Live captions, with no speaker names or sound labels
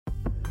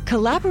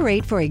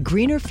Collaborate for a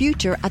greener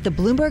future at the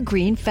Bloomberg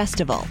Green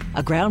Festival,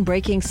 a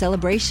groundbreaking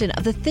celebration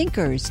of the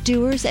thinkers,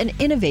 doers, and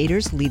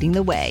innovators leading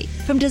the way.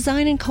 From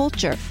design and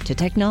culture to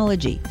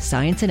technology,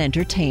 science, and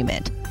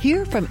entertainment.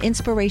 Hear from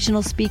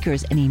inspirational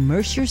speakers and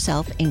immerse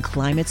yourself in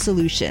climate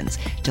solutions.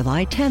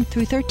 July 10th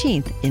through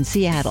 13th in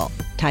Seattle.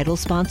 Title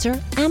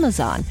sponsor,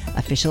 Amazon.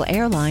 Official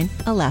airline,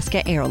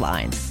 Alaska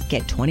Airlines.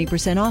 Get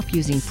 20% off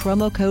using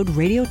promo code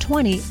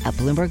radio20 at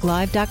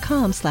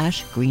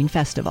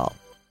bloomberglive.com/greenfestival.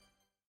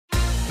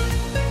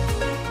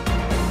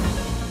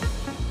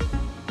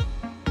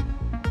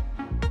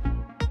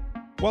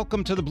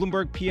 Welcome to the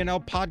Bloomberg P&L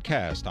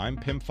podcast. I'm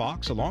Pim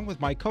Fox, along with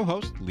my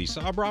co-host,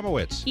 Lisa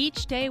Abramowitz.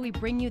 Each day, we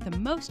bring you the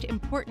most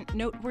important,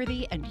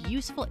 noteworthy, and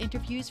useful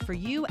interviews for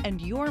you and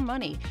your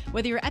money,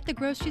 whether you're at the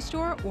grocery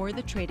store or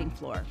the trading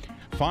floor.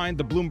 Find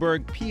the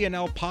Bloomberg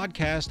P&L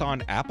podcast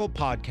on Apple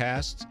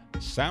Podcasts,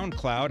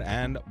 SoundCloud,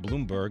 and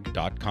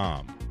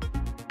Bloomberg.com.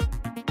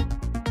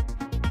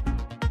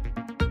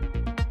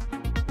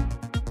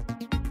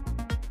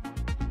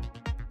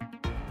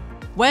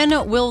 When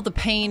will the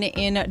pain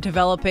in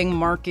developing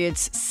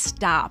markets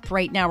stop?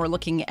 Right now, we're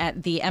looking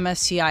at the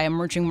MSCI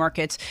Emerging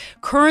Markets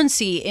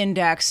Currency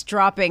Index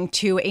dropping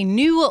to a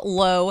new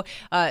low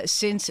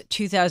since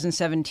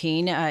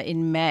 2017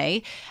 in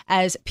May,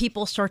 as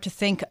people start to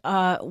think,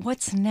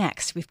 what's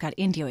next? We've got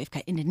India, we've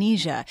got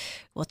Indonesia.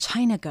 Will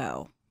China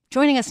go?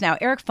 Joining us now,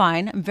 Eric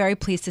Fine, I'm very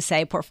pleased to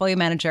say, portfolio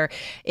manager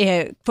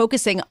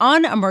focusing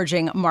on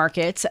emerging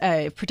markets,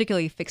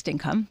 particularly fixed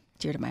income.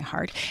 Dear to my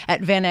heart,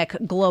 at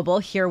VanEck Global,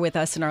 here with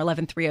us in our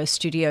 1130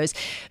 studios.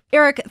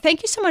 Eric,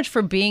 thank you so much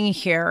for being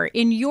here.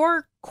 In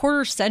your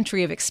quarter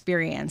century of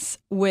experience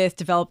with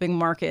developing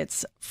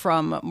markets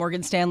from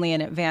Morgan Stanley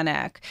and at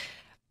VanEck,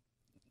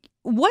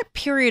 what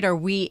period are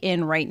we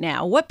in right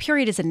now? What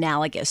period is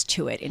analogous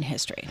to it in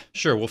history?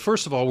 Sure. Well,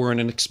 first of all, we're in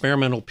an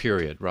experimental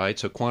period, right?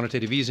 So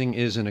quantitative easing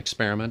is an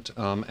experiment.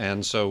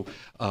 And so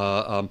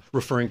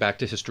referring back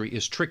to history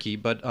is tricky.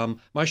 But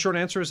my short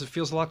answer is it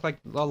feels a lot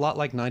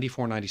like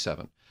 94,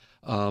 97.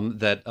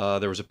 That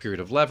there was a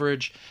period of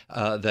leverage,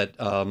 that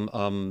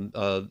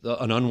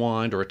an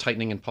unwind or a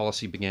tightening in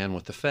policy began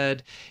with the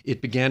Fed.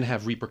 It began to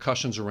have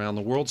repercussions around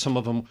the world. Some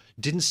of them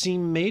didn't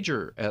seem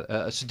major,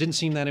 didn't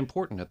seem that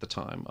important at the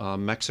time.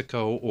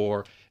 Mexico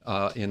or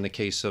in the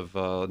case of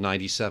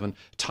 97,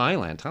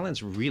 Thailand.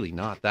 Thailand's really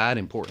not that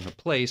important a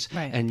place,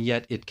 right. And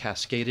yet it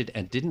cascaded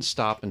and didn't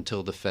stop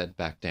until the Fed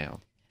backed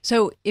down.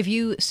 So if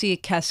you see a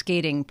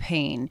cascading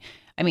pain,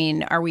 I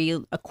mean, are we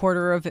a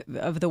quarter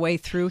of the way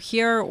through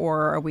here,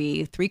 or are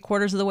we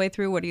 3/4 of the way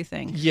through? What do you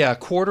think? Yeah,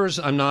 quarters.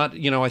 I'm not.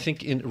 I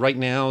think right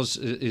now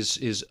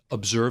is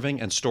observing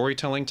and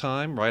storytelling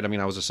time. Right. I mean,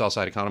 I was a sell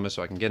side economist,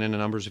 so I can get into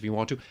numbers if you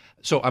want to.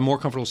 So I'm more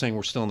comfortable saying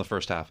we're still in the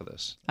first half of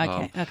this.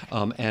 Okay.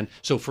 And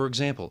so, for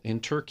example,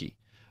 in Turkey,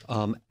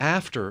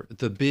 after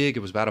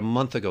it was about a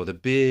month ago, the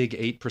big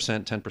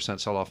 8%, 10%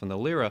 sell off in the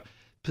lira,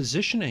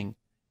 positioning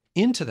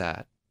into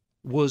that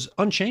was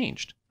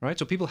unchanged, right?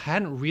 So people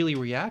hadn't really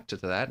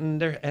reacted to that,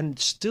 and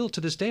still to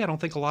this day, I don't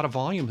think a lot of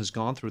volume has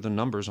gone through the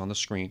numbers on the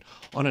screen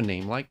on a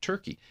name like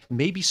Turkey.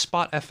 Maybe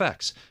spot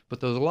FX, but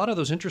there's a lot of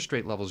those interest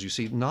rate levels you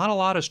see. Not a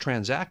lot is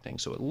transacting,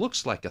 so it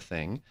looks like a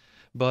thing,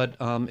 but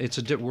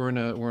we're in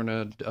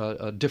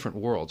a different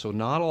world. So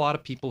not a lot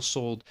of people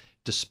sold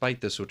despite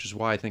this, which is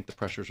why I think the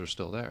pressures are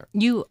still there.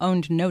 You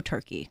owned no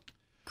Turkey.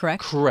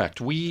 Correct?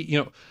 Correct.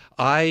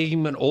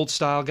 I'm an old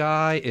style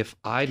guy. If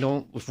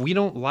we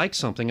don't like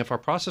something, if our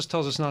process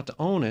tells us not to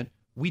own it,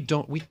 we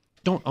don't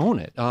own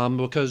it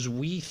because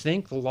we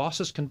think the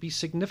losses can be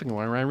significant.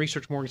 When I ran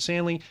research Morgan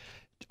Stanley,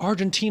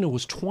 Argentina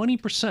was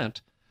 20%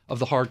 of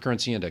the hard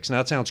currency index. Now,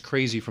 that sounds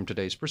crazy from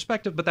today's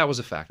perspective, but that was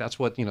a fact. That's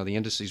what, the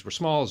indices were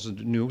small. It was a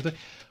new thing.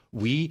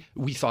 We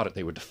thought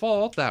they would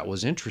default. That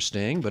was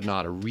interesting, but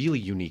not a really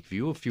unique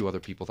view. A few other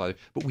people thought,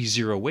 but we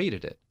zero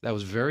weighted it. That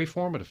was very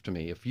formative to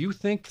me. If you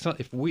think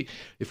if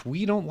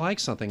we don't like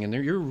something and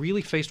you're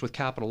really faced with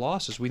capital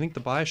losses, we think the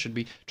bias should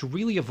be to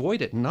really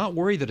avoid it and not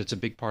worry that it's a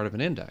big part of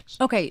an index.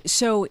 Okay,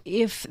 so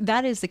if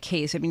that is the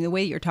case, I mean, the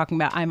way you're talking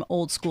about, I'm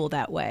old school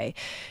that way.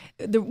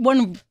 The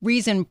one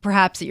reason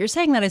perhaps that you're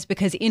saying that is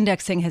because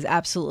indexing has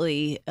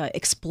absolutely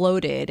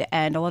exploded,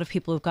 and a lot of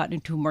people who've gotten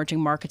into emerging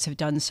markets have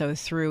done so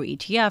through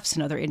ETFs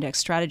and other index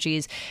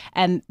strategies,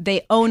 and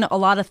they own a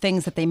lot of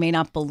things that they may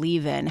not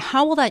believe in.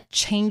 How will that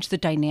change the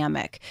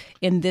dynamic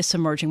in this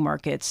emerging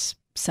markets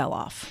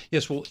sell-off?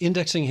 Yes, well,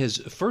 indexing has,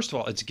 first of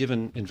all, it's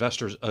given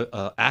investors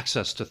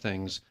access to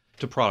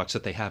products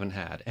that they haven't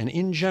had. And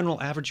in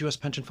general, average U.S.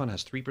 pension fund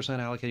has 3%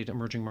 allocated to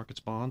emerging markets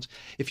bonds.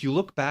 If you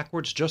look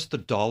backwards, just the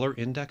dollar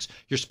index,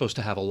 you're supposed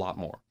to have a lot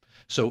more.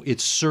 So it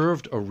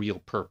served a real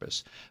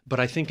purpose. But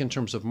I think in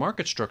terms of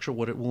market structure,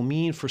 what it will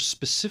mean for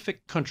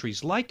specific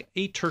countries like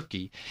a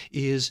Turkey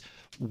is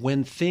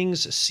when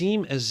things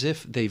seem as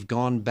if they've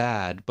gone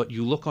bad, but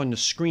you look on the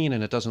screen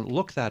and it doesn't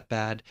look that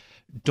bad,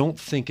 don't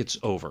think it's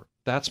over.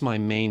 That's my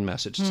main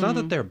message. It's not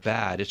that they're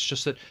bad. It's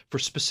just that for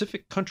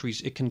specific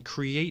countries, it can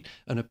create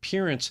an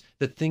appearance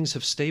that things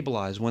have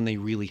stabilized when they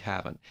really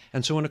haven't.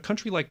 And so in a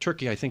country like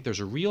Turkey, I think there's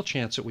a real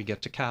chance that we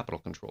get to capital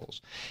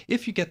controls.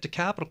 If you get to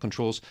capital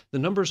controls, the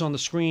numbers on the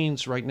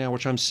screens right now,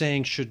 which I'm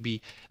saying should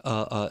be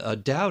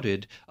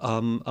doubted,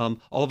 all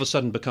of a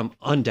sudden become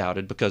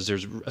undoubted because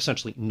there's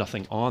essentially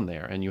nothing on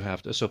there. And you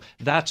have to. So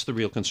that's the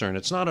real concern.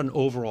 It's not an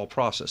overall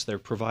process. They're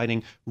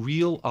providing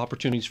real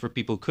opportunities for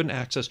people who couldn't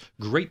access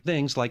great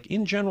things like,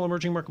 in general,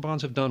 emerging market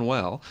bonds have done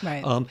well.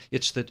 Right.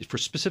 It's that for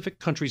specific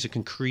countries, it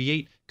can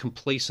create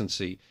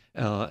complacency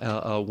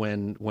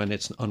when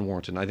it's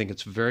unwarranted. And I think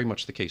it's very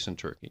much the case in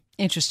Turkey.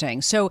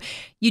 Interesting. So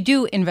you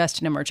do invest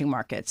in emerging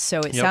markets.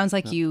 So it sounds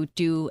like you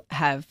do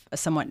have a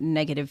somewhat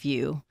negative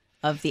view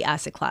of the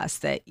asset class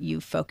that you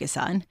focus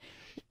on.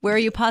 Where are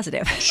you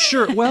positive?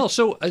 Sure. Well,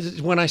 so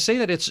when I say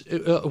that, it's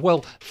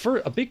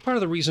for a big part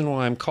of the reason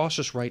why I'm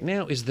cautious right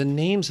now is the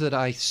names that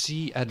I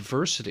see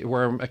adversity,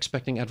 where I'm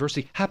expecting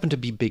adversity, happen to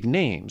be big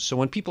names. So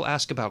when people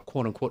ask about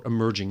quote unquote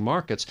emerging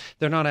markets,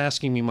 they're not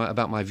asking me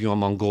about my view on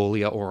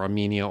Mongolia or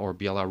Armenia or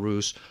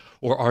Belarus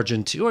or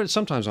Argentina, or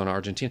sometimes on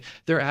Argentina.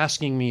 They're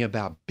asking me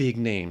about big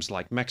names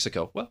like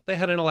Mexico. Well, they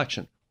had an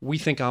election. We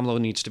think AMLO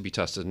needs to be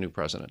tested as a new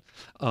president.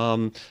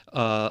 So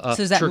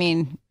does that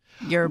mean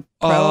you're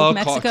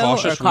pro-Mexico or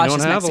cautious We don't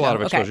have Mexico? a lot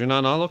of exposure. Okay. You're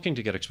not looking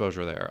to get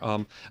exposure there.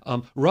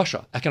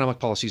 Russia, economic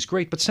policy is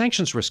great, but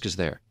sanctions risk is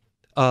there.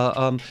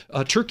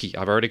 Turkey,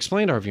 I've already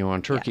explained our view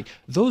on Turkey. Yeah.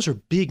 Those are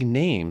big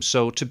names.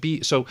 So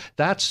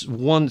that's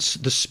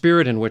the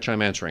spirit in which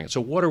I'm answering it.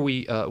 So what are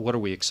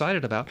we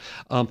excited about?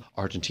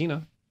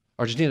 Argentina,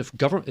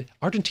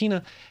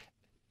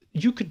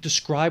 you could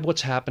describe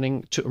what's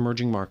happening to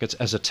emerging markets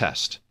as a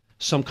test.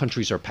 Some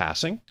countries are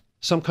passing,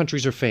 some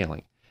countries are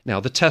failing. Now,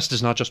 the test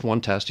is not just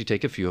one test. You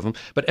take a few of them.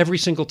 But every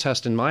single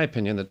test, in my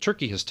opinion, that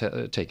Turkey has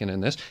taken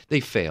in this, they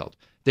failed.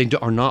 They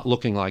are not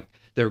looking like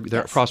their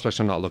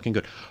prospects are not looking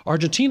good.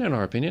 Argentina, in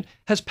our opinion,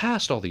 has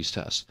passed all these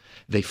tests.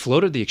 They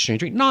floated the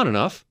exchange rate. Not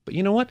enough. But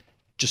you know what?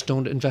 Just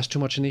don't invest too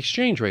much in the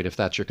exchange rate if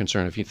that's your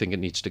concern, if you think it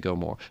needs to go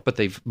more. But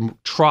they've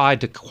tried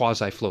to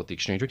quasi-float the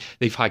exchange rate.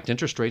 They've hiked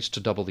interest rates to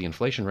double the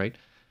inflation rate.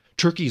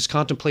 Turkey is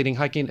contemplating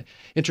hiking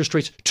interest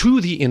rates to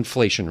the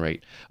inflation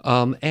rate.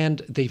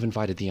 And they've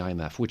invited the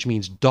IMF, which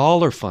means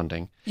dollar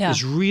funding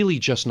is really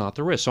just not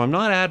the risk. So I'm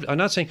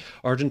not saying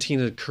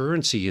Argentina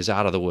currency is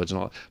out of the woods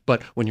and all,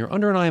 but when you're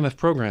under an IMF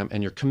program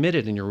and you're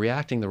committed and you're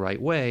reacting the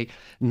right way,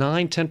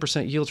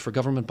 9-10% yields for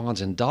government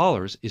bonds in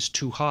dollars is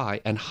too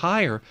high, and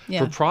higher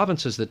for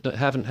provinces that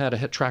haven't had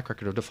a track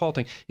record of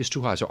defaulting is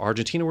too high. So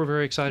Argentina, we're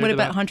very excited about.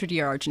 What about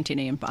 100-year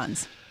Argentinian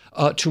bonds?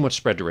 Too much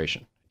spread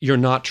duration. You're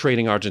not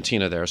trading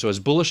Argentina there. So as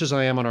bullish as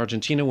I am on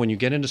Argentina, when you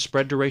get into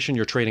spread duration,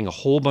 you're trading a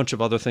whole bunch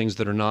of other things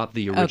that are not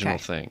the original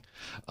thing.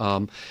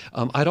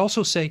 I'd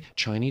also say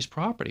Chinese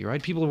property, right?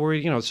 People are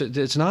worried,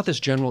 it's not this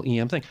general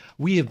EM thing.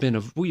 We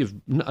have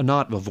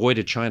not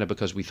avoided China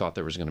because we thought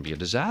there was going to be a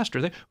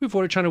disaster there. We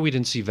avoided China. We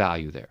didn't see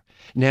value there.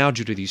 Now,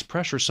 due to these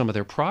pressures, some of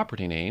their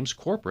property names,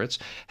 corporates,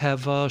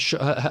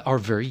 are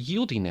very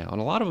yieldy now. And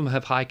a lot of them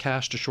have high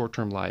cash to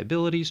short-term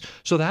liabilities.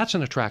 So that's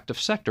an attractive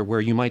sector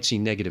where you might see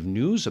negative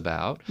news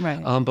about.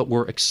 Right. But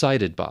we're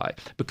excited by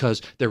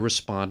because they're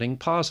responding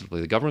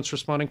positively. The government's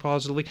responding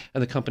positively,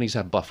 and the companies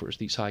have buffers,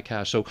 these high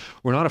cash. So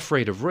we're not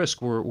afraid of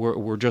risk.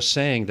 We're just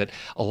saying that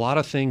a lot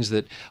of things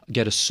that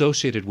get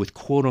associated with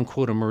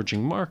quote-unquote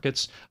emerging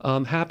markets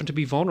happen to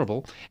be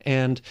vulnerable.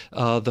 And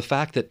the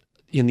fact that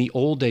in the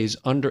old days,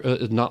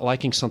 not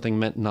liking something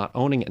meant not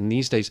owning it. And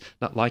these days,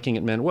 not liking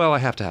it meant, well, I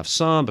have to have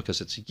some because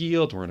it's a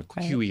yield. We're in a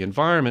QE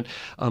environment,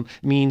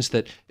 means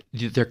that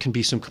there can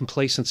be some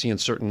complacency in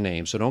certain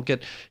names. So don't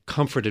get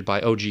comforted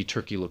by, oh, gee,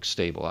 Turkey looks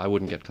stable. I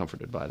wouldn't get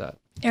comforted by that.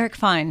 Eric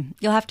Fine,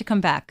 you'll have to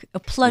come back. A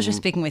pleasure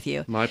speaking with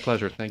you. My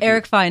pleasure. Thank you.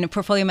 Eric Fine, a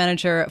portfolio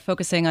manager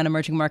focusing on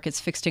emerging markets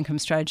fixed income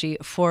strategy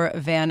for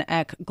Van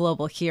Eck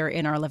Global here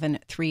in our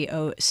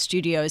 1130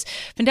 studios.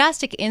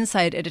 Fantastic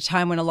insight at a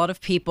time when a lot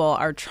of people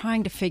are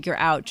trying to figure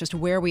out just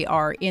where we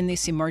are in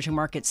this emerging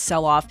market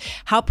sell-off.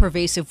 How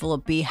pervasive will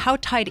it be? How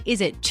tied is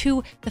it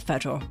to the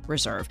Federal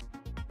Reserve?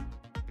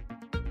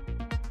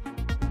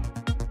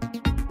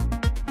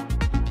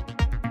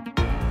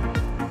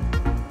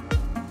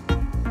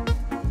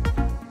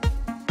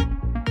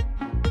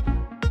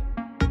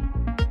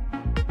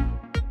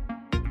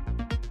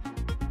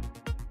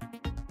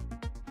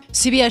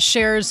 CBS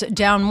shares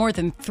down more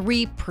than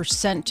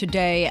 3%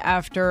 today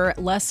after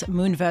Les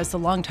Moonves, the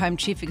longtime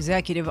chief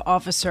executive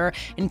officer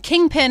and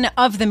kingpin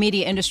of the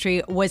media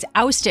industry, was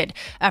ousted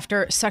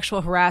after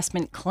sexual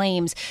harassment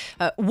claims.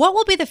 What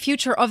will be the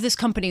future of this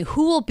company?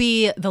 Who will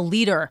be the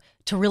leader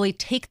to really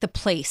take the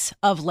place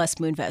of Les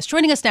Moonves?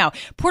 Joining us now,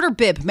 Porter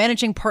Bibb,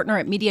 managing partner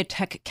at Media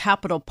Tech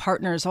Capital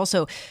Partners,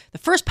 also the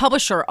first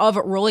publisher of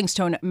Rolling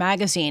Stone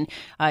magazine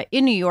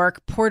in New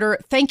York. Porter,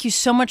 thank you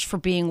so much for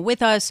being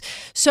with us.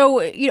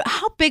 So,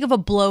 how big of a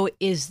blow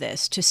is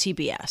this to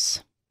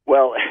CBS?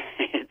 Well,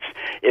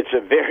 it's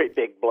a very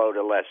big blow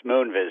to Les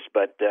Moonves,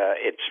 but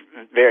it's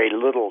very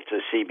little to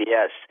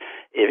CBS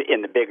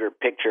in the bigger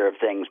picture of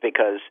things,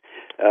 because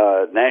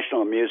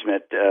National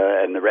Amusement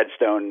and the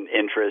Redstone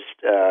interest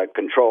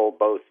control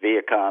both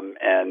Viacom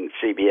and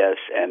CBS,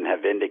 and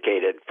have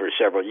indicated for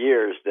several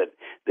years that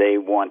they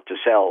want to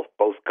sell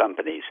both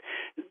companies.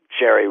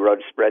 Sherry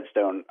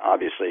Redstone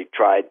obviously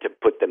tried to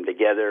put them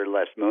together.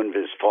 Les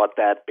Moonves fought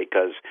that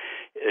because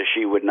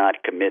she would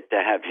not commit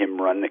to have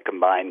him run the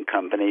combined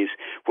companies,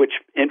 which,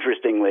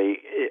 interestingly,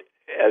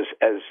 as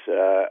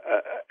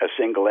a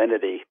single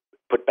entity,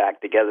 put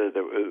back together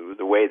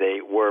the way they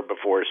were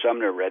before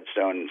Sumner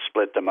Redstone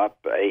split them up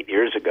 8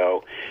 years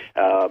ago,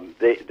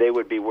 they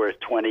would be worth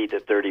 20 to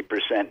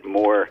 30%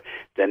 more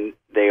than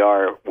they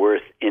are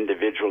worth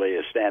individually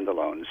as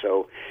standalone.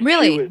 So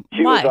really,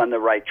 she was on the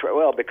right track.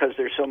 Well, because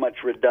there's so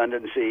much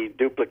redundancy,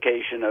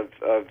 duplication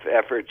of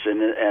efforts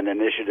and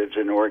initiatives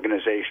and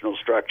organizational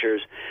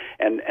structures,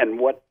 and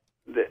what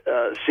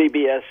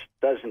CBS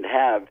doesn't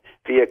have,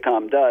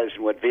 Viacom does,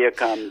 and what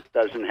Viacom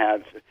doesn't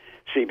have,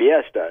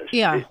 CBS does.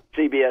 Yeah.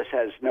 CBS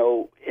has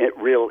no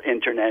real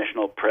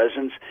international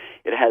presence.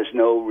 It has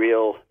no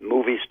real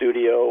movie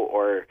studio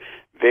or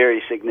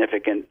very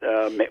significant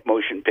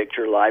motion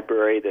picture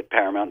library that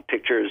Paramount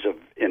Pictures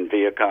in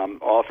Viacom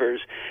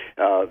offers.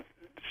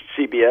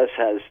 CBS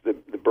has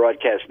the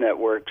broadcast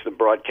networks, the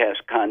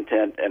broadcast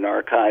content and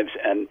archives,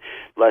 and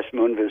Les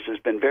Moonves has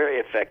been very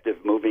effective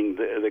moving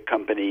the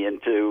company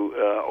into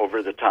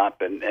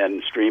over-the-top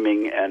and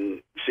streaming,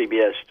 and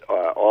CBS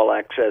All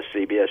Access,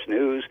 CBS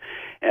News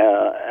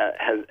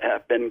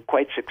have been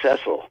quite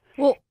successful.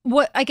 Well,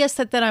 what I guess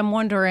that I'm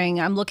wondering,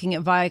 I'm looking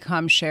at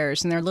Viacom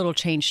shares, and they're a little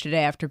changed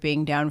today after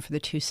being down for the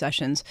two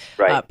sessions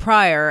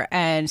prior,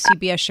 and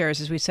CBS shares,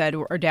 as we said,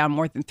 are down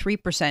more than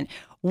 3%.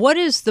 What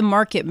is the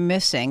market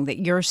missing that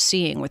you're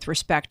seeing with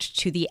respect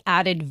to the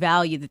added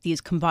value that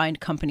these combined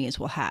companies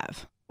will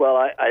have? Well,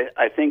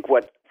 I think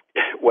what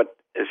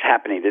is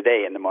happening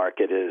today in the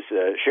market is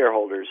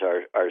shareholders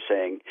are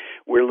saying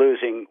we're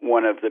losing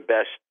one of the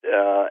best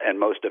and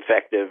most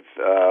effective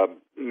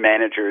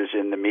managers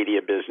in the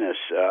media business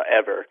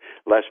ever.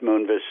 Les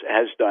Moonves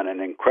has done an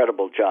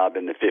incredible job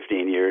in the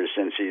 15 years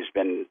since he's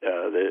been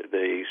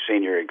the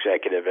senior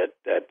executive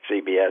at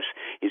CBS.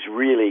 He's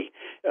really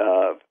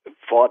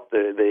fought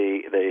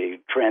the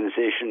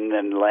transition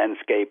and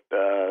landscape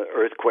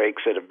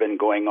earthquakes that have been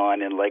going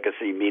on in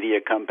legacy media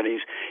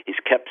companies. He's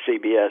kept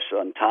CBS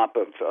on top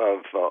of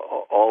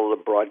all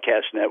the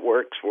broadcast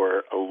networks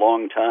for a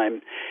long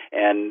time,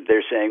 and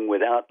they're saying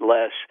without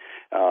Les,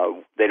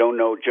 they don't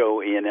know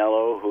Joe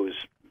Iannello, who's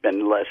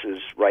been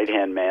Les's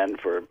right-hand man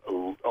for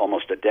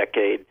almost a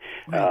decade.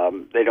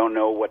 They don't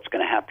know what's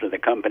going to happen to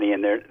the company,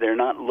 and they're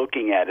not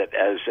looking at it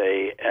as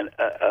a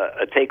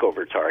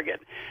takeover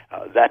target.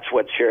 That's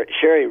what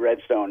Sherry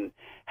Redstone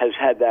has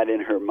had that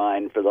in her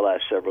mind for the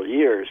last several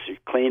years. She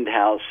cleaned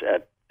house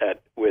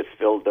with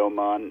Phil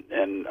Domon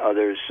and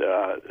others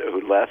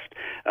who left,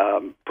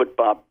 put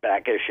Bob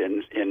Bakish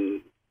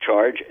in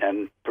charge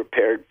and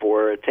prepared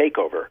for a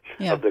takeover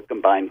of the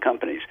combined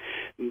companies.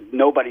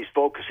 Nobody's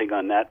focusing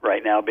on that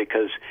right now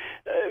because,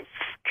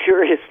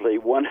 curiously,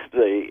 one of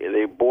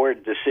the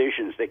board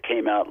decisions that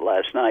came out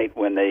last night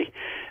when they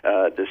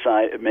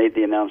made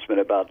the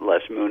announcement about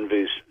Les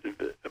Moonves'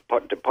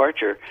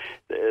 departure,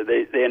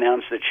 they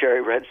announced that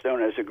Sherry Redstone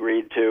has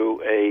agreed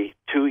to a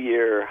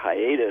 2-year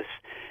hiatus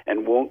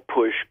and won't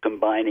push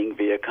combining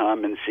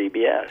Viacom and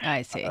CBS.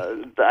 I see.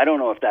 I don't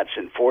know if that's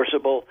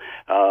enforceable.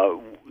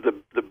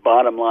 The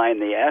bottom line,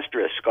 the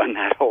asterisk on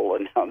that whole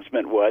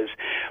announcement was,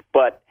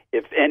 but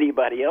if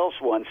anybody else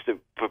wants to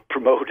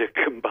promote a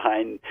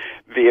combined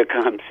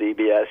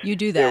Viacom-CBS, you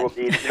do that.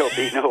 There'll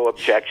be no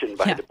objection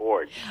by the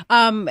board.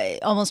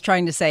 Almost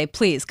trying to say,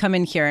 please come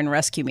in here and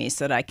rescue me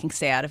so that I can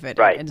stay out of it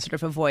and sort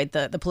of avoid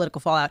the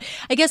political fallout.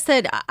 I guess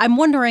that I'm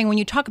wondering, when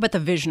you talk about the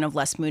vision of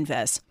Les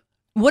Moonves,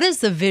 what is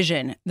the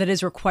vision that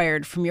is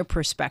required from your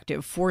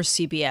perspective for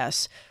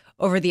CBS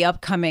over the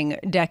upcoming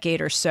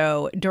decade or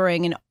so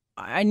during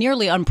a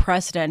nearly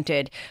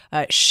unprecedented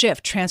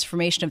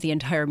transformation of the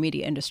entire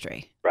media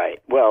industry?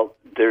 Right. Well,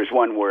 there's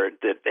one word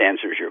that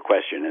answers your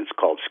question, and it's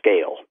called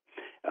scale.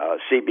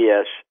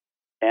 CBS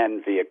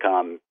and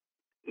Viacom,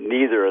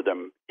 neither of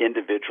them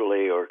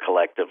individually or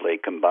collectively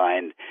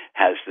combined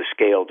has the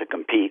scale to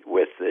compete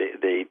with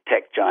the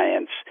tech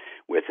giants,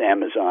 with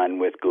Amazon,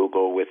 with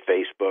Google, with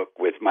Facebook,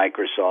 with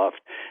Microsoft,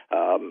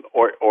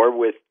 or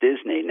with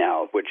Disney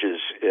now, which is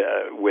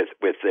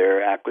with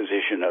their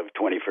acquisition of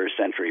 21st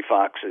Century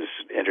Fox's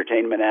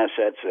entertainment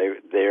assets.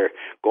 They're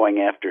going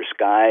after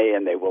Sky,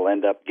 and they will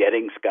end up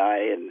getting Sky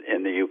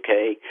in the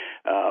UK.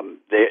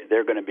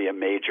 They're going to be a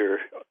major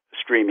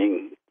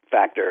streaming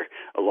factor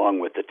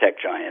along with the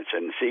tech giants,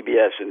 and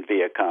CBS and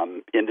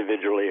Viacom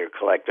individually or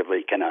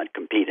collectively cannot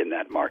compete in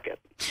that market.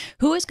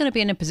 Who is going to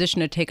be in a position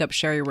to take up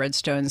Sherry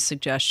Redstone's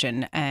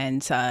suggestion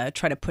and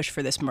try to push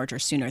for this merger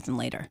sooner than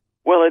later?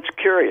 Well, it's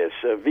curious.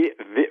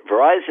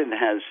 Verizon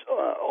has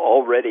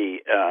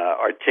already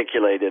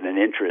articulated an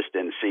interest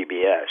in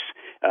CBS.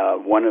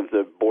 One of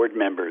the board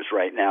members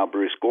right now,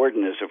 Bruce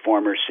Gordon, is a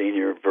former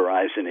senior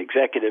Verizon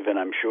executive, and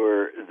I'm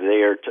sure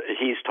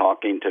he's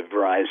talking to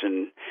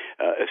Verizon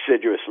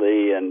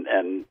assiduously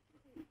and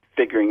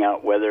figuring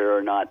out whether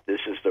or not this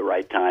is the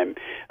right time.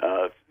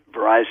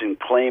 Verizon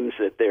claims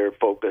that they're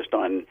focused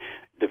on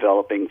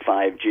developing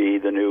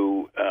 5G, the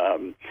new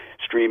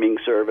streaming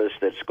service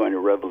that's going to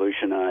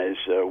revolutionize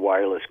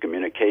wireless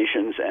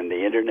communications and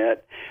the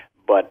Internet,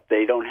 but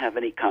they don't have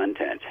any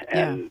content.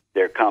 And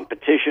their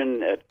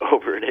competition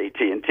over at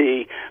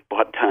AT&T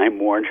bought Time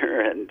Warner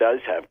and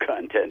does have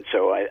content.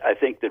 So I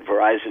think that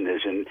Verizon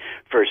is in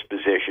first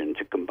position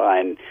to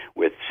combine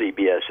with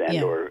CBS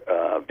and or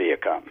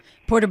Viacom.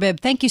 Porter Bibb,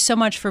 thank you so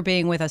much for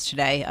being with us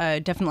today.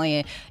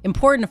 Definitely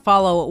important to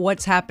follow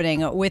what's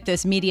happening with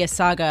this media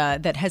saga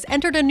that has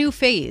entered a new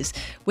phase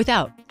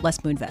without Les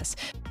Moonves.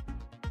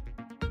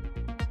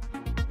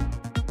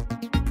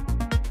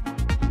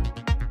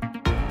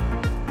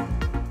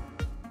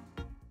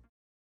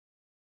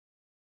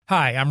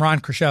 Hi, I'm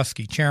Ron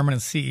Kraszewski, Chairman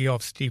and CEO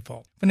of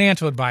Stifel.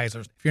 Financial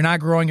advisors, if you're not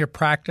growing your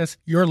practice,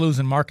 you're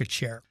losing market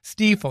share.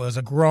 Stifel is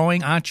a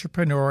growing,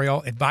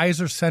 entrepreneurial,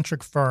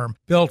 advisor-centric firm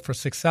built for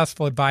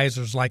successful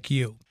advisors like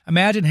you.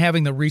 Imagine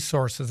having the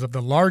resources of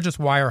the largest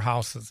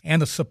wirehouses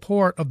and the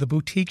support of the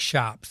boutique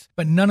shops,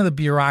 but none of the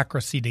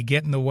bureaucracy to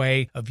get in the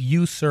way of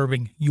you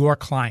serving your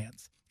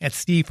clients. At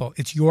Stifel,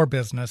 it's your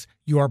business,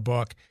 your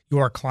book,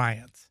 your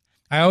clients.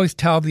 I always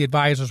tell the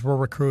advisors we're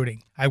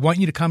recruiting, I want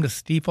you to come to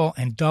Stifel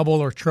and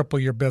double or triple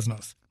your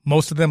business.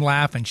 Most of them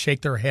laugh and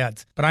shake their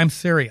heads, but I'm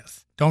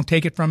serious. Don't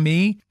take it from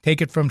me.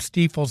 Take it from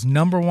Stifel's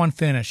 #1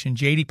 finish in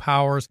J.D.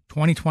 Power's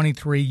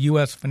 2023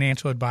 U.S.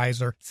 Financial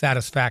Advisor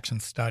Satisfaction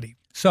Study.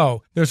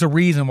 So, there's a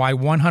reason why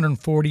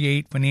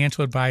 148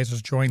 financial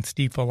advisors joined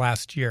Stifel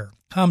last year.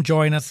 Come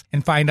join us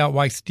and find out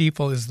why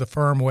Stifel is the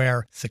firm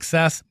where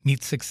success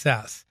meets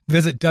success.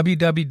 Visit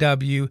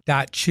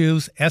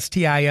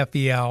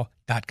www.choosestifel.com.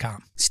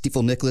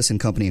 Stifel Nicholas and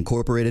Company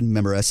Incorporated,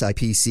 member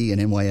SIPC and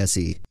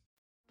NYSE.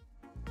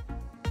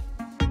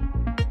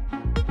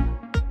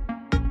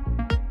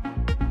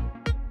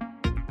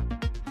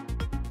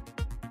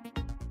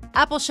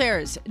 Apple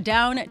shares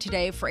down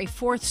today for a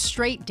fourth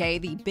straight day,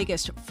 the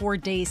biggest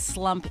four-day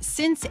slump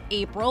since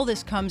April.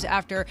 This comes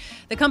after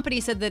the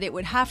company said that it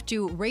would have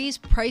to raise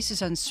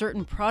prices on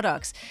certain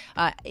products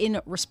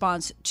in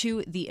response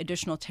to the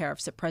additional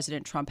tariffs that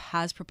President Trump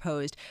has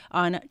proposed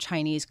on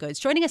Chinese goods.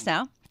 Joining us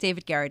now,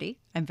 David Garrity,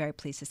 I'm very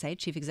pleased to say,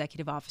 Chief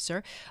Executive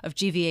Officer of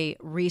GVA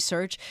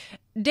Research.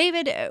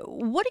 David,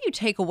 what do you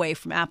take away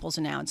from Apple's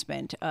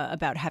announcement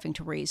about having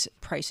to raise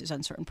prices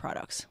on certain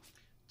products?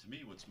 To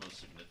me, what's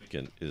most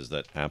significant is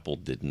that Apple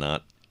did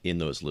not, in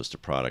those list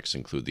of products,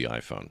 include the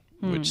iPhone,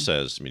 which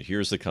says,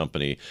 here's the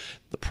company,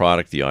 the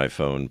product, the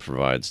iPhone,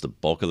 provides the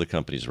bulk of the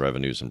company's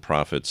revenues and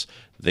profits.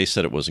 They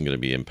said it wasn't going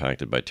to be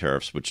impacted by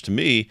tariffs, which to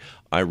me,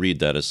 I read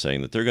that as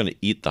saying that they're going to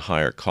eat the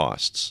higher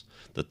costs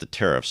that the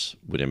tariffs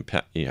would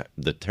impact,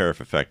 the tariff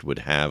effect would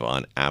have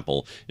on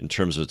Apple in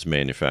terms of its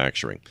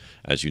manufacturing.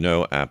 As you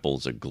know, Apple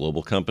is a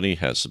global company,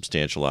 has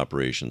substantial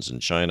operations in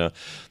China.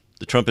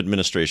 The Trump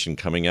administration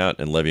coming out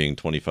and levying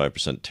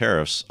 25%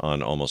 tariffs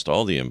on almost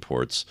all the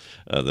imports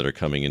that are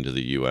coming into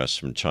the U.S.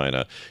 from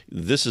China.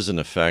 This is an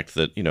effect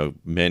that,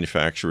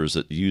 manufacturers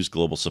that use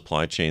global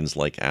supply chains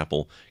like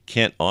Apple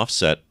can't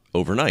offset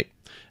overnight.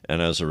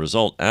 And as a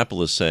result,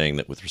 Apple is saying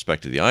that with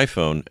respect to the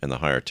iPhone and the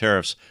higher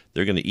tariffs,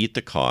 they're going to eat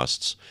the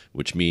costs,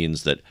 which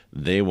means that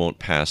they won't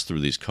pass through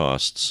these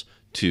costs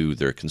to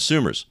their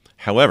consumers.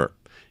 However,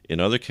 in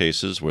other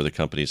cases where the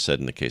company said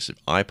in the case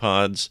of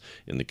iPods,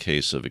 in the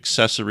case of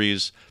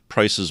accessories,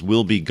 prices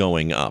will be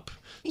going up.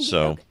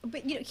 So,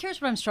 but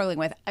here's what I'm struggling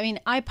with.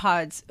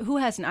 iPods, who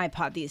has an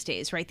iPod these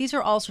days, right? These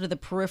are all sort of the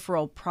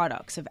peripheral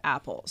products of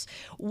Apple's.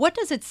 What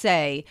does it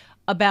say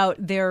about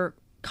their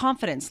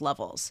confidence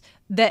levels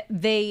that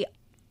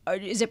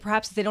is it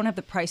perhaps that they don't have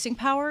the pricing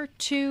power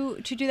to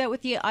do that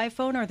with the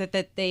iPhone, or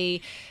that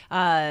they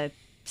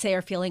say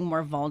are feeling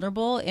more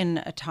vulnerable in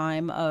a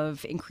time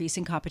of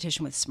increasing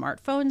competition with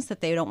smartphones,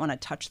 that they don't want to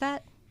touch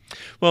that?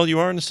 Well, you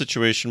are in a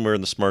situation where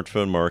in the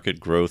smartphone market,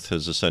 growth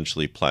has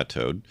essentially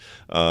plateaued.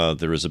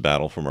 There is a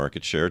battle for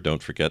market share.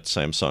 Don't forget,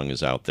 Samsung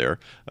is out there.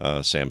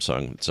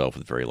 Samsung itself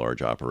with very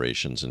large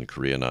operations in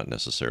Korea, not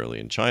necessarily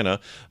in China.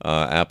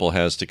 Apple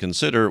has to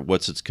consider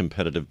what's its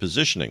competitive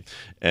positioning.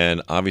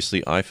 And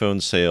obviously,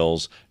 iPhone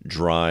sales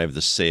drive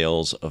the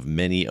sales of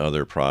many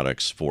other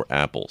products for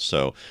Apple.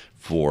 So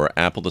for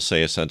Apple to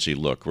say essentially,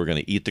 look, we're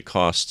going to eat the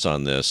costs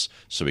on this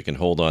so we can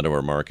hold on to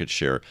our market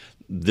share,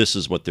 this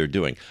is what they're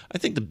doing. I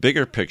think the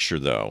bigger picture,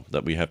 though,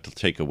 that we have to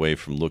take away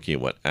from looking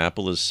at what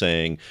Apple is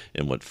saying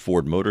and what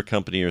Ford Motor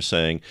Company are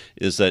saying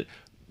is that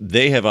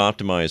they have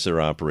optimized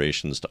their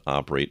operations to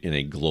operate in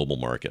a global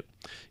market.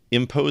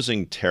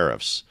 Imposing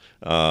tariffs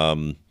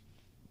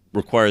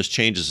requires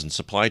changes in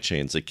supply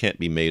chains that can't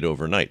be made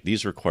overnight.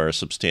 These require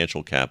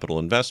substantial capital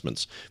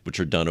investments, which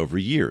are done over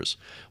years.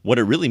 What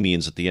it really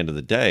means at the end of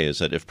the day is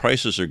that if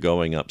prices are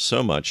going up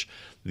so much,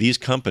 these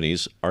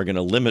companies are going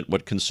to limit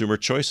what consumer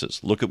choice is.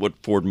 Look at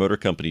what Ford Motor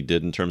Company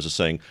did in terms of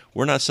saying,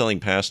 we're not selling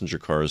passenger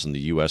cars in the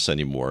U.S.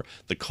 anymore.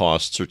 The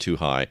costs are too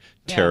high.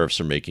 Tariffs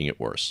are making it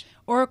worse.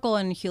 Oracle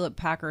and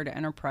Hewlett-Packard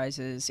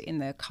Enterprises, in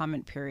the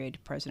comment period to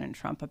President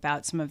Trump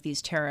about some of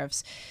these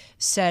tariffs,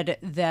 said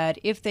that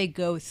if they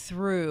go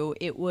through,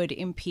 it would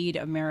impede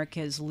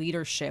America's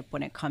leadership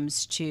when it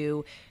comes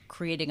to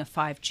creating a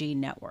 5G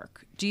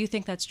network. Do you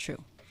think that's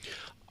true?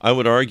 I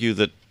would argue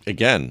that,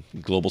 again,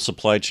 global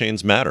supply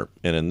chains matter.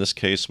 And in this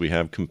case, we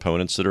have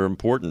components that are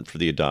important for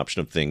the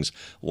adoption of things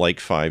like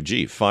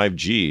 5G.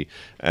 5G,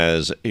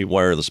 as a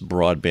wireless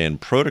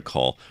broadband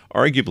protocol,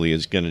 arguably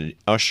is going to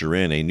usher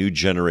in a new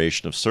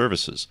generation of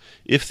services.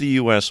 If the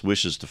U.S.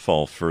 wishes to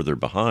fall further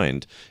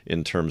behind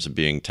in terms of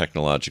being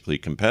technologically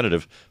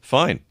competitive,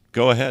 fine.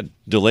 Go ahead.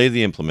 Delay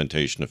the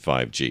implementation of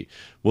 5G.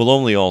 We'll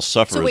only all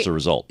suffer as a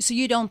result. So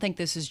you don't think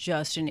this is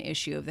just an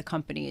issue of the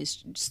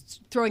companies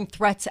just throwing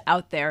threats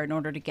out there in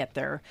order to get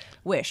their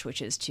wish, which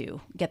is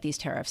to get these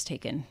tariffs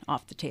taken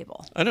off the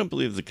table? I don't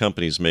believe the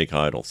companies make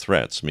idle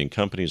threats. I mean,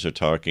 companies are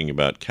talking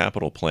about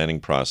capital planning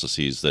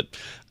processes that,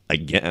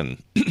 again,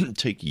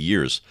 take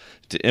years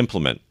to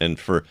implement. And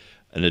for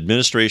an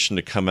administration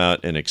to come out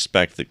and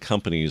expect that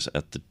companies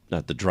at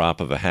the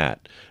drop of a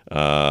hat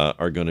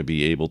are going to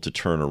be able to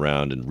turn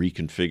around and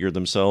reconfigure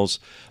themselves,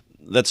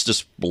 that's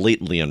just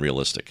blatantly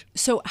unrealistic.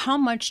 So how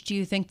much do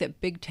you think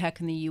that big tech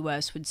in the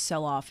U.S. would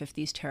sell off if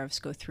these tariffs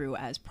go through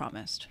as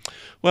promised?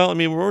 Well, I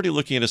mean, we're already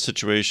looking at a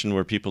situation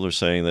where people are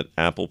saying that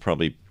Apple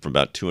probably from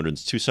about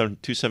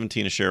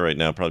 $217 a share right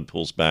now probably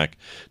pulls back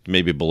to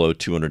maybe below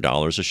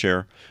 $200 a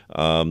share.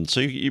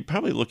 So you're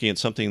probably looking at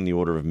something in the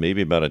order of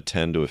maybe about a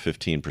 10 to a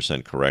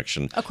 15%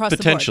 correction. Across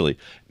potentially,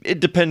 the board.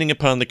 Depending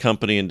upon the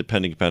company and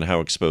depending upon how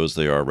exposed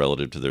they are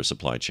relative to their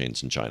supply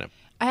chains in China.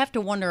 I have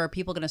to wonder, are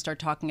people going to start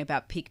talking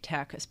about peak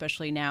tech,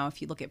 especially now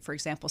if you look at, for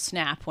example,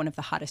 Snap, one of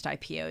the hottest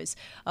IPOs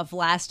of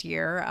last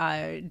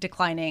year,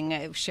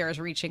 declining, shares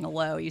reaching a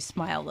low. You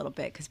smile a little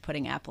bit because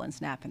putting Apple and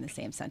Snap in the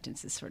same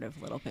sentence is sort of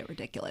a little bit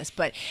ridiculous.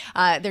 But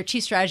their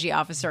chief strategy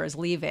officer is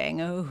leaving,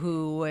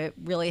 who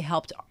really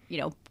helped,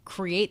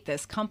 create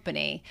this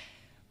company.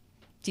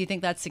 Do you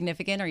think that's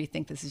significant, or you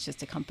think this is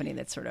just a company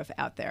that's sort of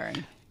out there?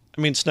 I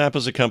mean, Snap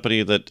is a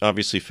company that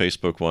obviously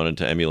Facebook wanted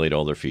to emulate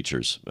all their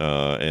features,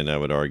 and I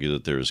would argue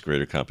that there's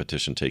greater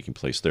competition taking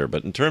place there.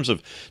 But in terms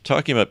of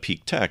talking about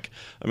peak tech,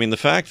 I mean, the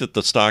fact that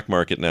the stock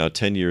market now,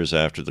 10 years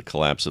after the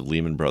collapse of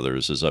Lehman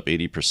Brothers, is up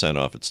 80%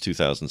 off its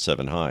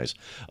 2007 highs,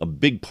 a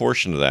big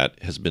portion of that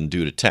has been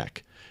due to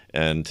tech.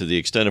 And to the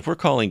extent, if we're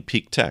calling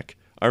peak tech,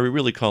 are we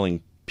really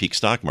calling peak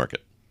stock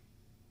market?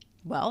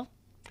 Well,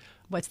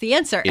 what's the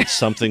answer? It's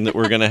something that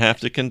we're going to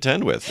have to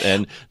contend with.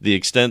 And the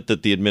extent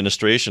that the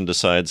administration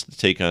decides to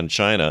take on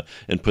China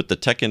and put the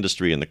tech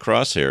industry in the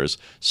crosshairs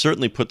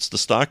certainly puts the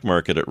stock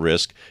market at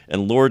risk.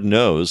 And Lord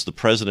knows the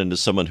president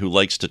is someone who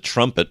likes to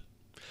trumpet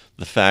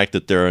the fact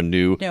that there are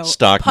new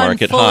stock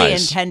market fully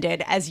highs.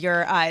 Intended, as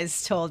your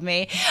eyes told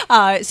me.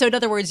 So in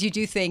other words, you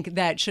do think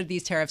that should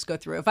these tariffs go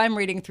through, if I'm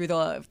reading through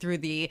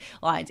the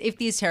lines, if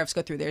these tariffs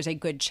go through, there's a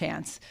good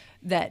chance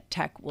that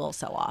tech will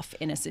sell off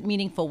in a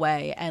meaningful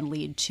way and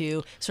lead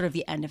to sort of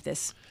the end of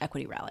this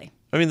equity rally.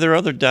 I mean, there are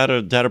other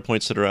data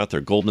points that are out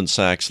there. Goldman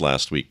Sachs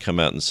last week come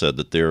out and said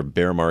that their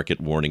bear market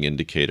warning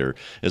indicator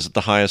is at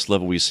the highest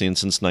level we've seen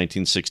since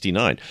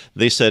 1969.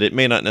 They said it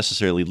may not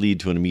necessarily lead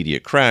to an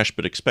immediate crash,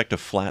 but expect a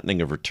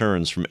flattening of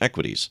returns from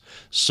equities.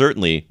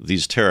 Certainly,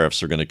 these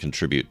tariffs are going to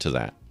contribute to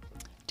that.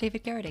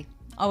 David Garrity,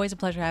 always a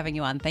pleasure having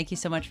you on. Thank you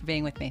so much for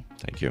being with me.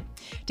 Thank you.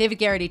 David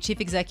Garrity,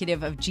 Chief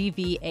Executive of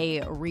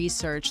GVA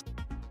Research.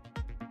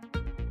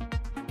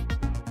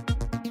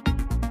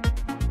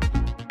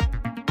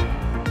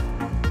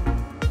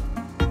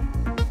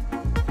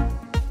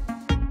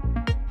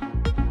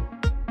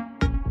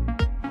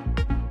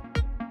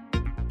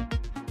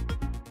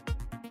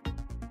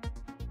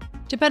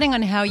 Depending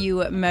on how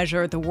you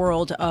measure the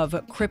world of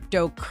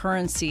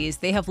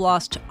cryptocurrencies, they have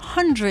lost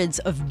hundreds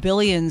of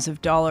billions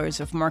of dollars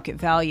of market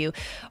value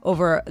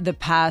over the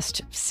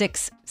past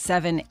 6,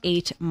 7,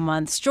 8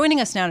 months. Joining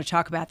us now to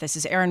talk about this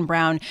is Aaron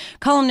Brown,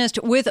 columnist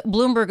with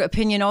Bloomberg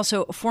Opinion,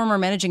 also former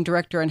managing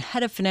director and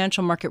head of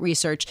financial market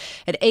research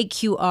at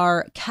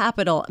AQR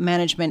Capital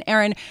Management.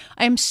 Aaron,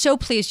 I am so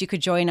pleased you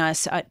could join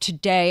us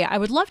today. I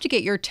would love to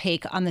get your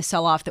take on the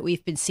sell-off that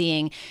we've been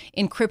seeing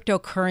in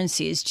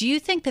cryptocurrencies. Do you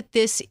think that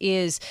this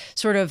is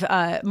sort of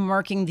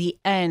marking the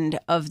end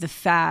of the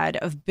fad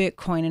of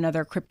Bitcoin and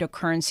other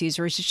cryptocurrencies,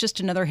 or is it just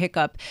another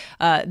hiccup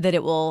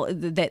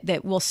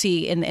that we'll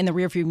see in the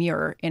rearview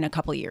mirror in a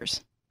couple of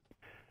years?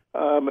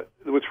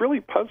 What's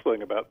really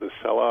puzzling about this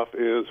sell-off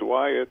is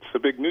why it's a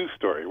big news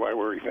story, why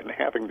we're even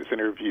having this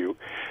interview.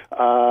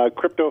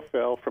 Crypto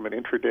fell from an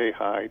intraday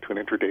high to an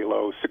intraday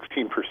low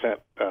 16%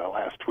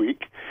 last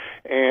week,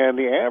 and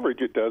the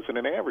average it does in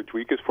an average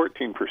week is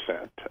 14%.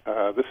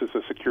 This is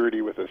a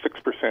security with a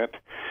 6%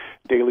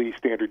 daily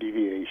standard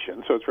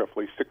deviation, so it's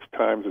roughly 6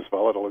 times as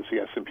volatile as the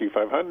S&P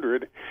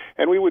 500,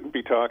 and we wouldn't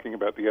be talking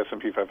about the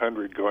S&P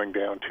 500 going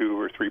down 2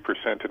 or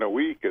 3% in a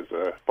week as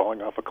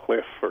falling off a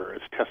cliff or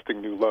as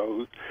testing new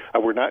lows.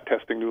 We're not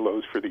testing new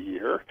lows for the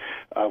year.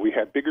 We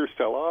had bigger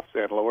sell-offs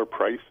and lower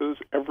prices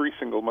every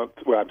single month.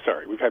 Well, I'm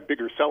sorry, we've had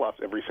bigger sell-offs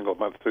every single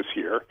month this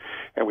year,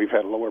 and we've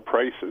had lower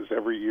prices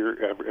every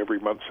year, every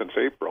month since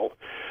April.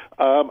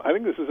 I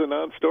think this is a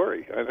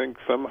non-story. I think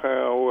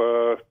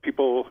somehow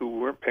people who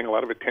weren't paying a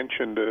lot of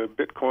attention to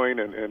Bitcoin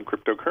and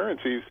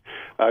cryptocurrencies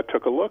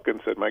took a look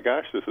and said, my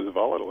gosh, this is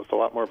volatile. It's a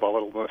lot more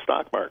volatile than the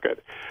stock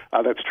market.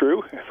 That's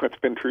true. It's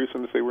been true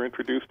since they were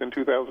introduced in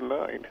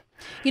 2009.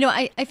 You know,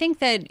 I think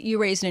that you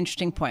raised an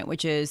interesting point,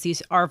 which is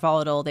these are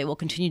volatile. They will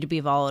continue to be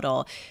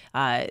volatile.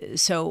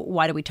 So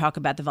why do we talk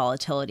about the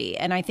volatility?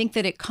 And I think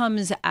that it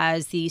comes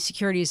as the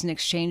Securities and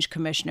Exchange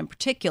Commission in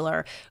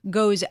particular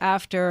goes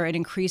after an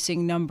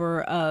increasing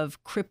number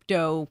of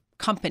crypto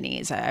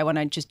companies. I want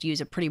to just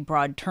use a pretty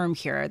broad term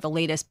here. The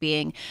latest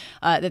being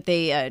that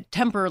they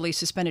temporarily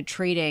suspended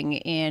trading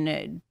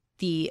in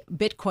the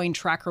Bitcoin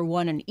Tracker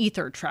 1 and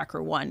Ether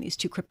Tracker 1, these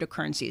two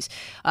cryptocurrencies,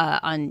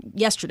 on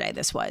yesterday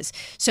this was.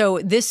 So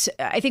this,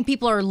 I think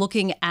people are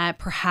looking at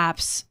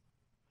perhaps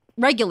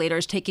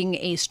regulators taking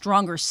a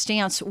stronger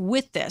stance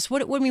with this.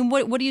 What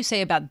do you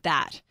say about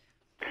that?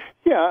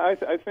 Yeah,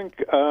 I think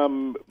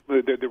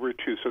there were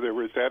two. So there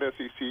was that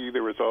SEC.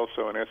 There was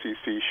also an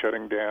SEC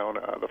shutting down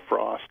the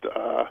Frost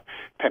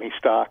penny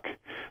stock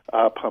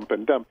pump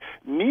and dump.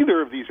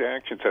 Neither of these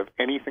actions have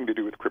anything to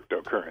do with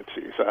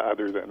cryptocurrencies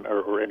other than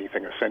or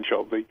anything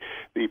essential.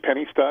 The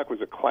penny stock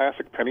was a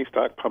classic penny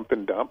stock pump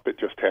and dump. It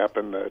just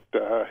happened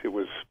that it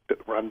was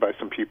run by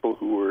some people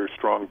who were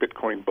strong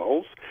Bitcoin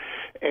bulls.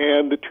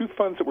 And the two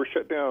funds that were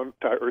shut down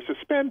or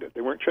suspended,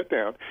 they weren't shut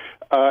down,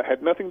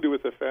 had nothing to do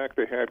with the fact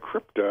they had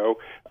crypto.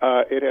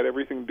 It had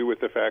everything to do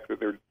with the fact that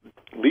their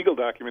legal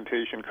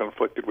documentation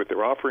conflicted with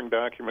their offering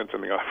documents,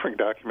 and the offering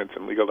documents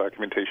and legal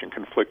documentation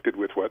conflicted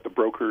with what the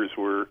brokers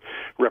were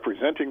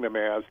representing them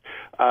as.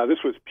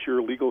 This was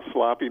pure legal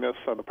sloppiness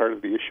on the part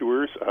of the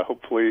issuers.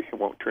 Hopefully it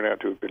won't turn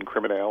out to have been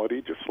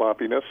criminality, just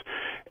sloppiness.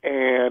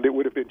 And it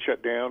would have been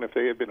shut down if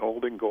they had been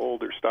holding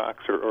gold or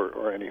stocks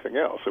or anything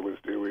else. It was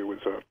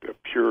a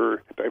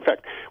pure... In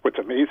fact, what's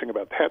amazing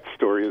about that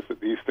story is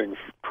that these things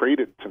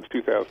traded since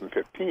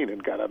 2015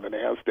 and got on the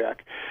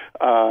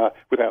NASDAQ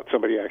without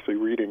somebody actually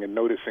reading and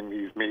noticing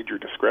these major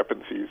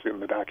discrepancies in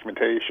the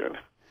documentation.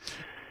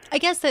 I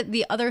guess that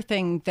the other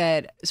thing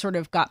that sort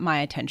of got my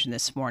attention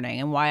this morning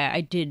and why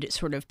I did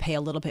sort of pay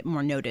a little bit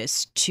more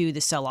notice to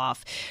the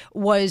sell-off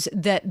was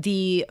that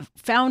the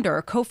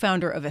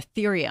co-founder of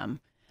Ethereum,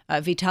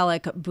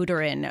 Vitalik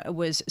Buterin,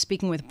 was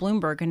speaking with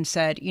Bloomberg and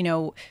said, you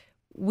know,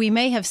 we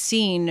may have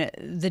seen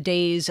the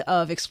days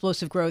of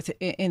explosive growth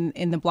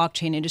in the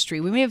blockchain industry.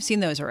 We may have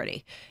seen those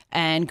already.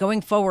 And going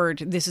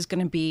forward, this is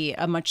going to be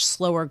a much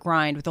slower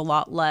grind with a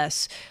lot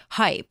less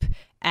hype.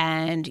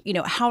 And, you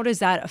know, how does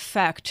that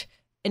affect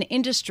an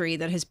industry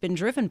that has been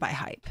driven by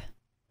hype?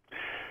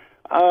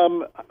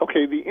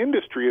 Okay, the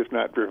industry is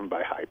not driven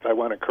by hype. I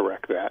want to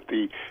correct that.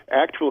 The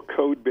actual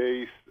code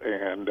base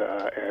and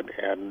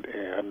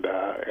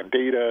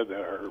data that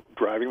are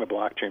driving the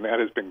blockchain, that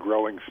has been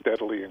growing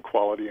steadily in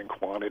quality and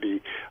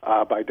quantity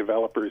by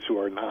developers who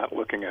are not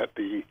looking at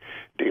the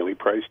daily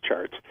price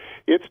charts.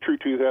 It's true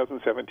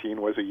 2017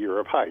 was a year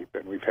of hype,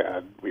 and we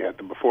had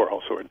them before,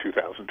 also in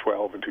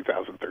 2012 and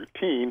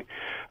 2013.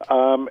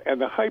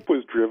 And the hype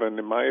was driven,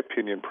 in my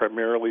opinion,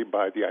 primarily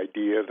by the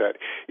idea that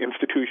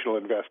institutional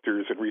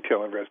investors and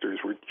retail investors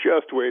were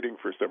just waiting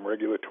for some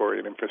regulatory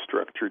and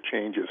infrastructure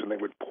changes, and they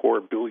would pour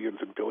billions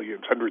and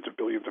billions, hundreds of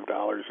billions of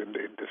dollars into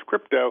this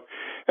crypto,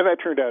 and that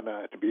turned out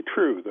not to be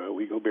true. The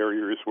legal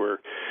barriers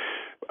were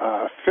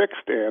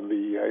fixed, and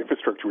the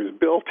infrastructure was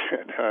built,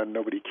 and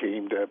nobody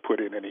came to put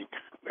in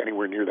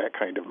anywhere near that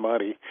kind of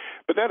money.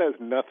 But that has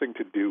nothing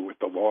to do with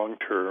the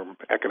long-term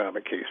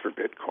economic case for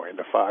Bitcoin,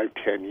 the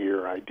 5-10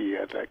 year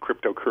idea that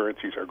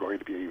cryptocurrencies are going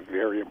to be a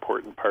very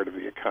important part of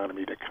the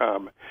economy to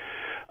come.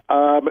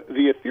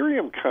 The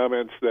Ethereum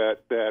comments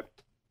that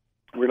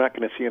we're not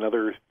going to see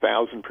another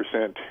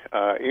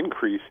 1,000%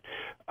 increase,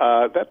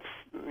 that's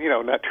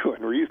not too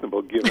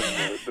unreasonable given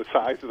the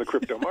size of the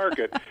crypto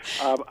market.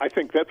 I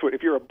think that's what,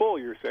 if you're a bull,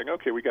 you're saying,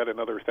 okay, we got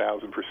another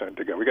 1,000%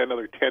 to go. We got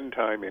another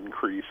 10-time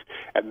increase,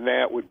 and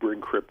that would bring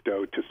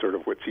crypto to sort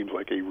of what seems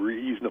like a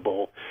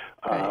reasonable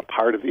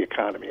part of the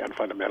economy on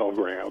fundamental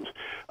grounds.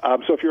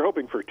 So if you're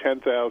hoping for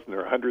 10,000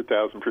 or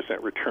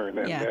 100,000% return,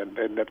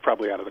 then that's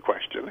probably out of the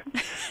question.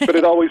 But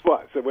it always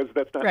was.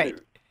 That's not new.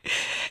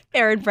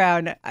 Aaron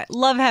Brown, I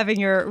love having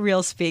your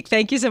real speak.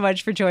 Thank you so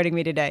much for joining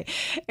me today.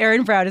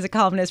 Aaron Brown is a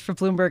columnist for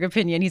Bloomberg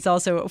Opinion. He's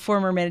also a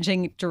former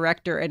managing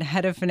director and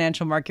head of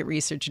financial market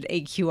research at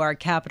AQR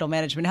Capital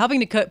Management,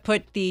 helping to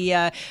put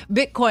the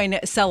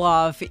Bitcoin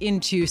sell-off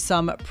into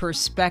some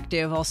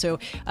perspective, also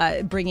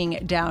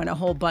bringing down a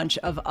whole bunch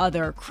of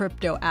other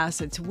crypto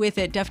assets with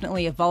it.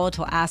 Definitely a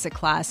volatile asset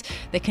class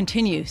that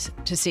continues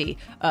to see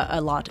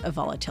a lot of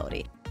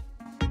volatility.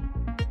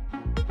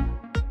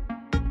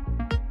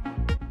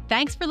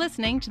 Thanks for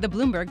listening to the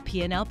Bloomberg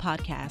P&L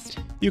podcast.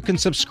 You can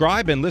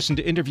subscribe and listen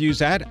to interviews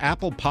at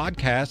Apple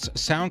Podcasts,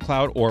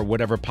 SoundCloud, or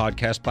whatever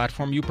podcast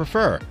platform you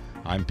prefer.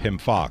 I'm Pim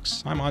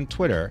Fox. I'm on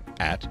Twitter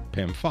at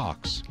Pim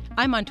Fox.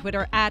 I'm on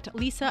Twitter at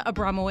Lisa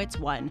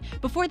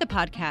Abramowitz1. Before the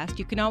podcast,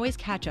 you can always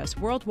catch us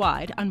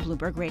worldwide on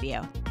Bloomberg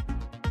Radio.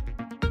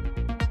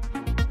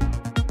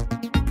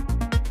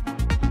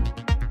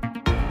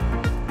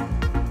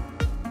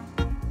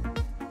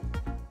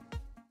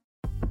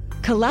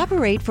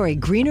 Collaborate for a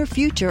greener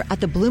future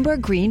at the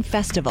Bloomberg Green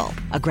Festival,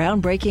 a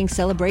groundbreaking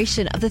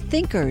celebration of the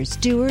thinkers,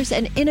 doers,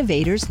 and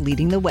innovators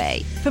leading the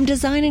way. From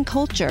design and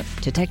culture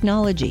to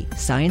technology,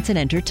 science, and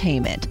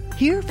entertainment.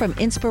 Hear from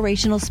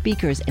inspirational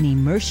speakers and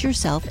immerse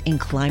yourself in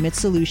climate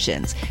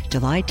solutions.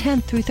 July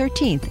 10th through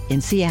 13th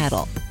in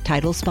Seattle.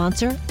 Title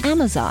sponsor,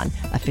 Amazon.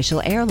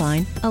 Official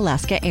airline,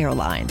 Alaska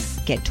Airlines.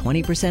 Get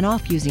 20%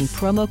 off using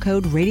promo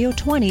code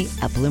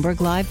radio20 at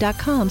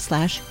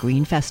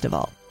BloombergLive.com/Green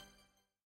Festival.